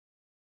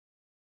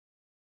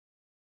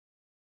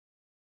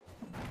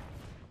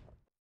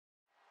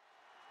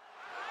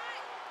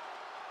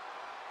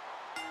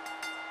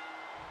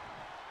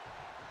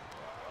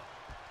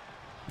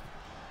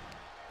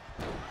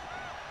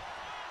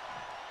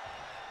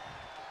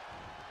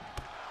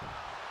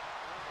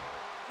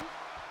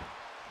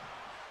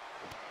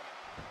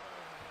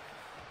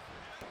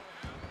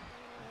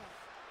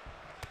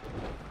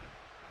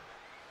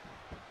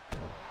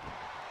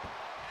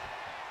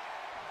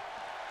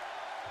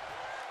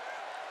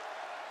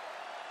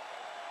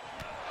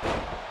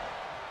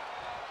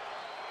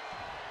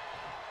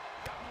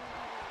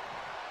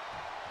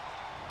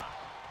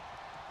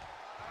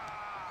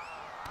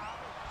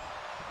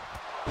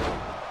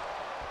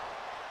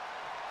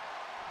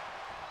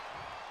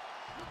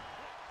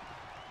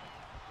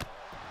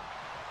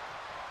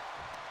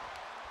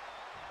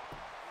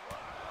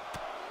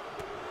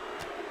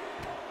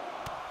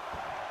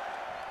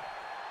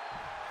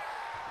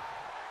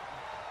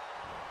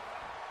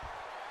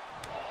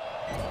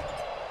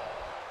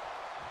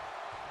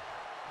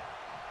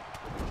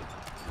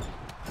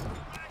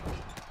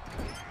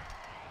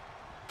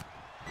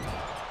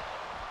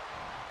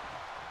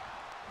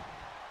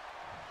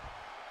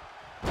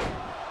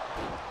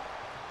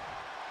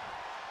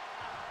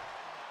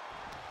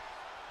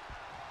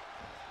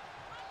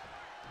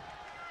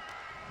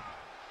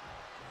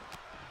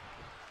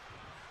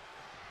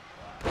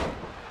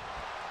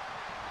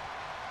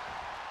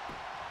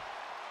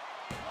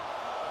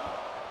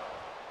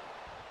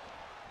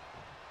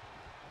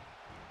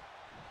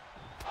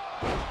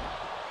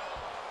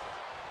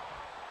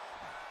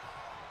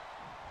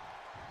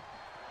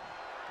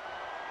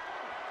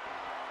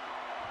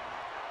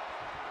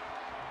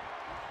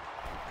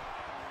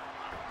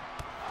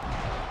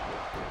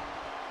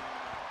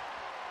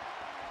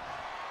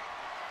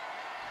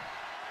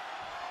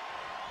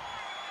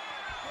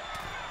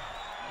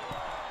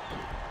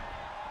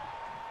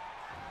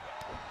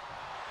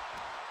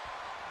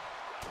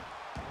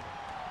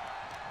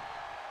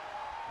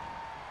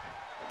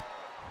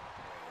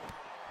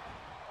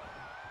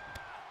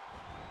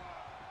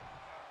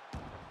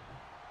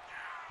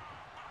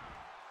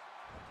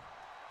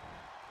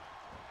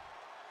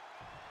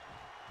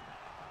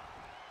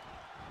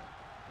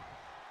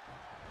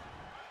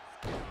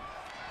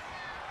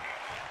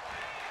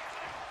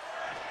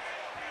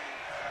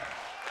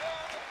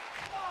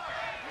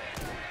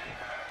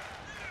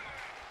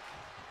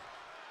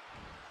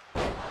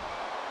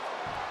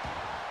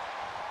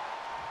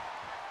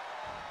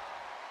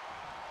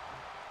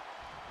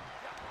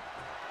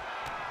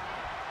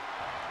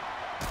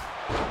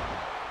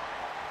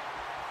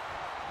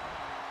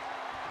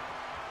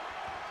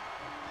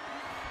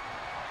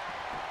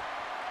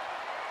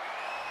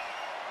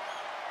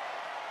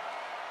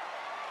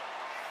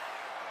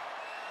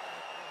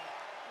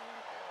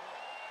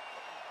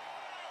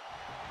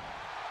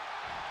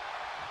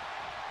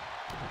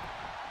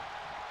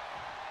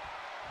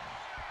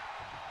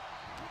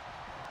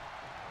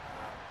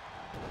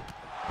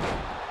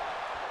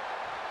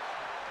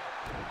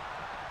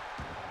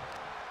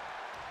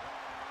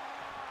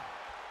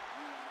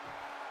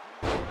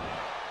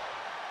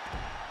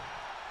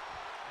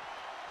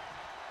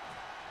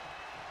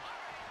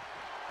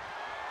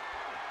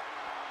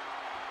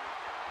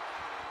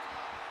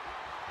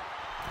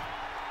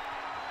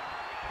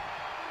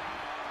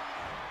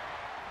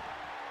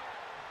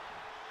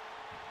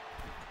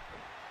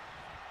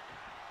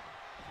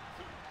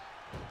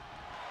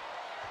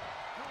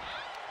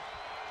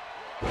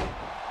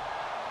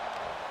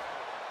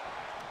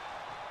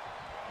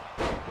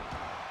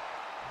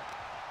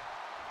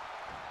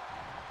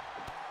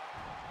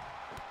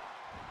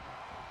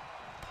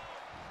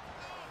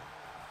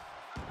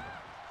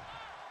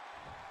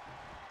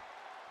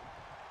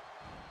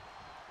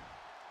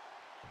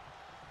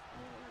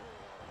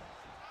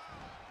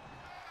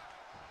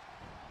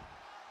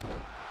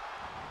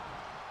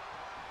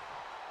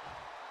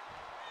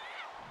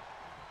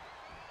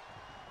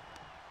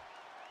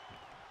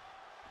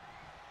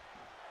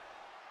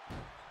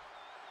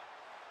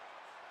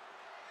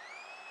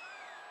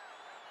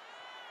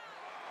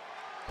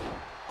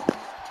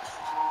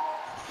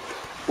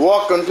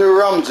Welcome to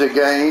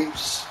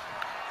Rumseygames.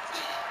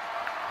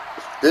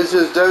 This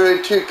is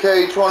WWE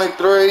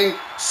 2K23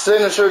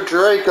 Sinister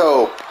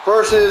Drago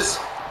versus,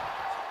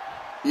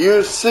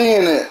 you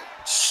seeing it,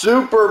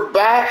 Super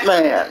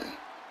Batman.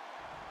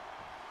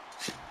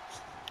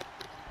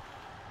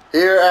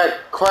 Here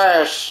at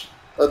Crash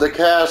of the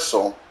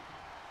Castle.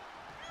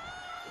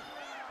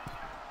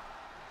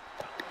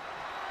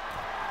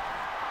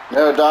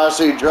 Now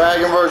Darcy,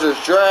 Dragon versus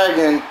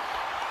Dragon.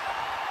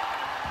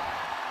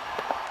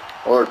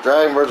 Or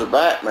Dragon versus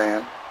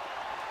Batman.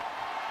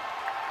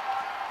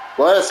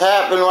 Well, it's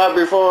happened right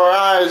before our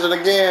eyes, and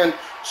again,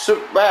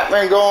 Super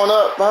Batman going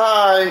up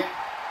high.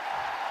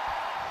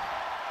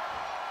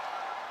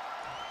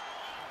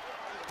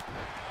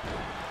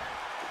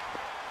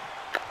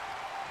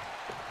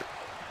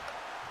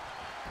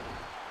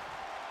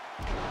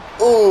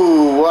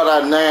 Ooh,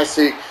 what a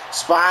nasty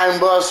spine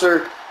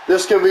buster.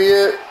 This could be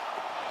it.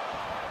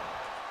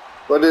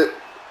 But it,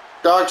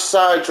 Dark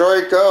Side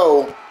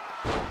Drago.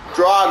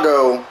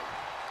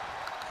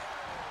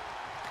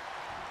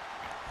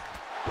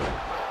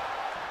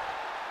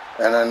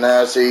 And a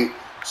nasty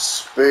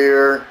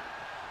spear.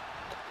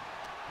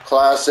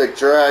 Classic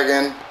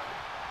Dragon.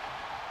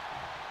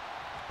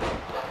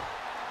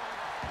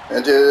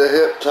 Into the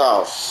hip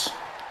toss.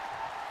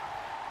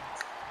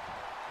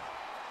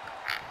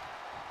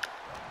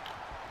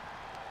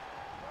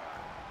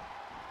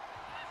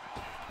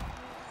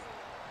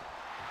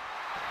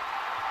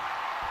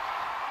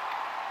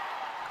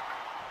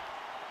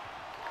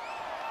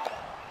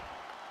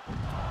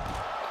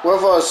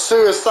 With a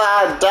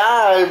suicide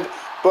dive,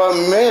 but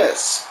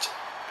missed.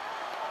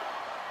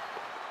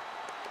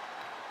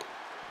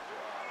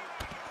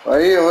 Well,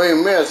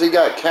 he missed. He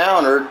got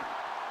countered.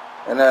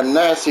 And that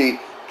nasty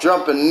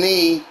jumping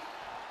knee.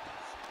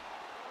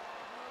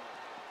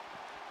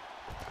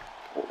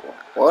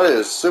 What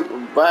is Super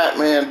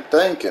Batman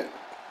thinking?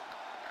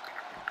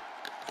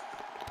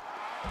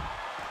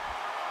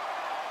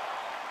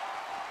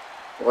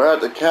 We're at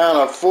the count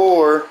of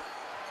 4.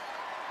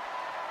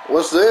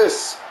 What's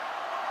this?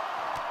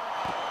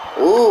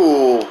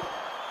 Ooh,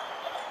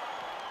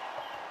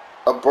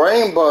 a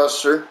brain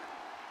buster.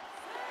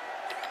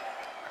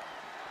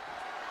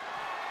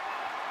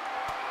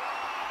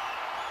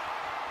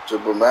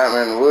 Super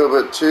Batman a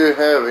little bit too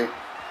heavy.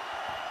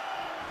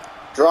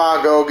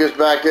 Drago gets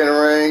back in the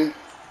ring.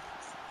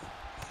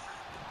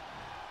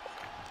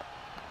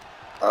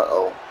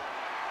 Uh-oh.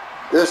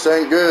 This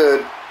ain't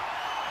good.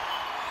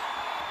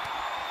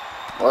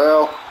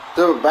 Well,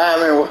 Super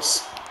Batman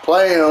was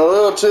playing a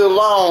little too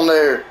long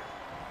there.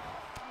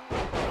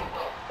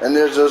 And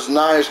there's just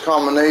nice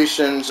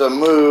combinations of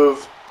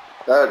move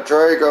that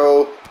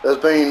Drago is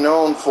being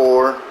known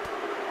for.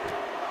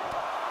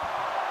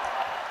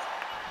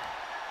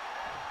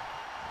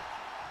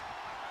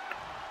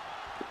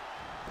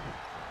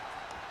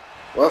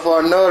 Well,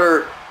 for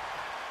another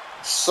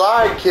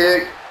side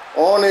kick,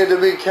 only to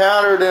be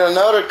countered in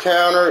another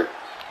counter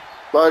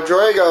by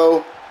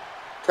Drago,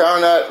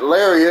 countering that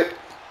lariat,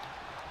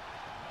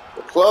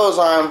 the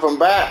clothesline from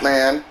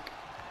Batman.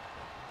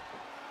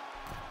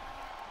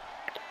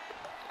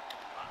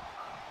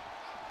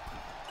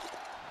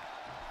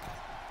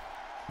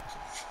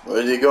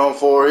 What is he going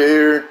for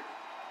here?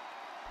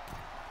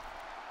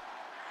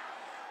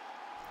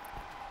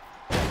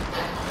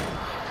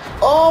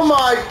 Oh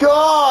my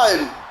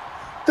God!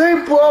 They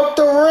broke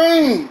the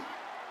ring!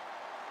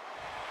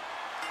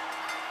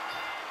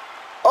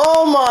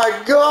 Oh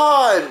my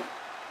God!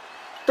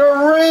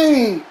 The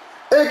ring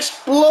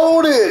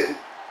exploded!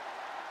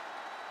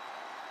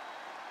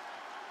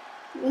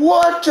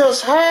 What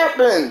just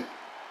happened?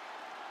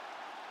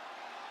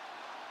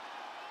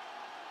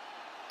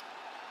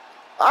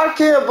 I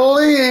can't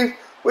believe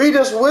we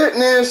just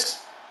witnessed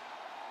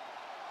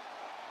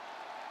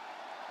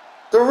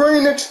the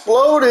ring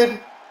exploded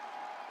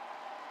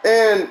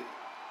and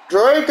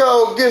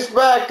Drago gets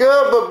back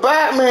up, but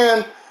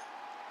Batman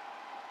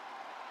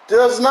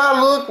does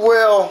not look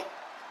well.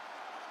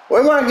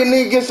 We might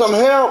need to get some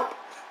help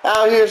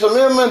out here, some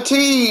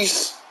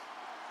MTs.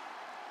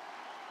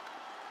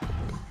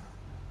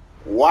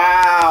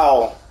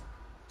 Wow.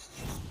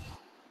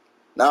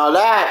 Now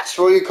that's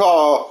what you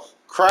call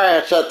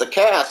Crash at the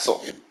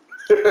Castle.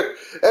 If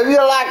you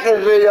like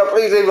this video,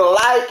 please leave a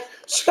like,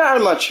 subscribe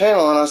to my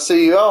channel, and I'll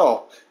see you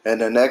all in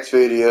the next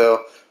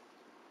video.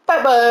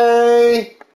 Bye bye.